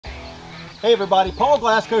Hey everybody, Paul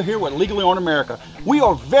Glasgow here with Legally Owned America. We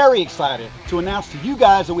are very excited to announce to you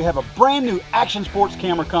guys that we have a brand new action sports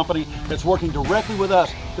camera company that's working directly with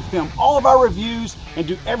us to film all of our reviews and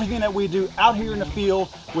do everything that we do out here in the field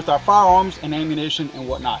with our firearms and ammunition and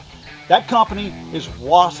whatnot. That company is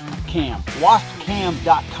WASPcam.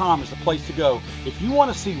 WASPcam.com is the place to go if you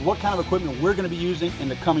want to see what kind of equipment we're going to be using in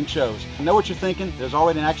the coming shows. I know what you're thinking, there's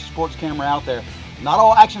already an action sports camera out there. Not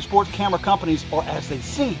all action sports camera companies are as they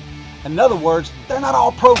seem. In other words, they're not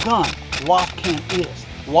all pro-gun. WASPcam is.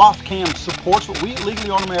 WASPcam supports what we at Legally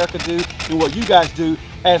Owned America do and what you guys do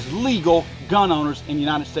as legal gun owners in the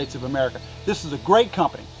United States of America. This is a great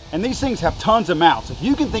company, and these things have tons of mounts. If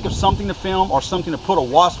you can think of something to film or something to put a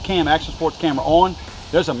WASPcam action sports camera on,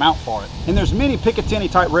 there's a mount for it. And there's many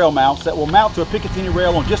Picatinny type rail mounts that will mount to a Picatinny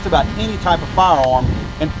rail on just about any type of firearm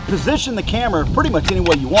and position the camera pretty much any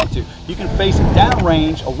way you want to. You can face it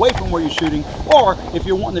downrange, away from where you're shooting, or if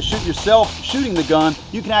you're wanting to shoot yourself shooting the gun,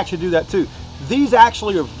 you can actually do that too. These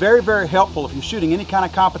actually are very, very helpful if you're shooting any kind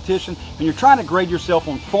of competition and you're trying to grade yourself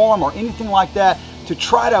on form or anything like that to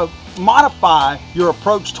try to modify your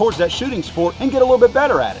approach towards that shooting sport and get a little bit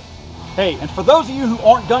better at it. Hey, and for those of you who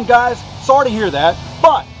aren't gun guys, sorry to hear that,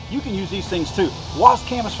 but you can use these things too.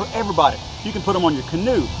 WASPcam is for everybody. You can put them on your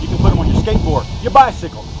canoe, you can put them on your skateboard, your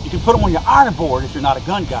bicycle, you can put them on your iron board if you're not a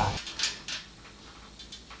gun guy.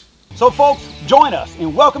 So folks, join us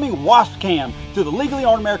in welcoming WASPcam to the Legally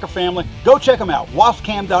Owned America family. Go check them out,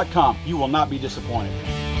 WASPcam.com. You will not be disappointed.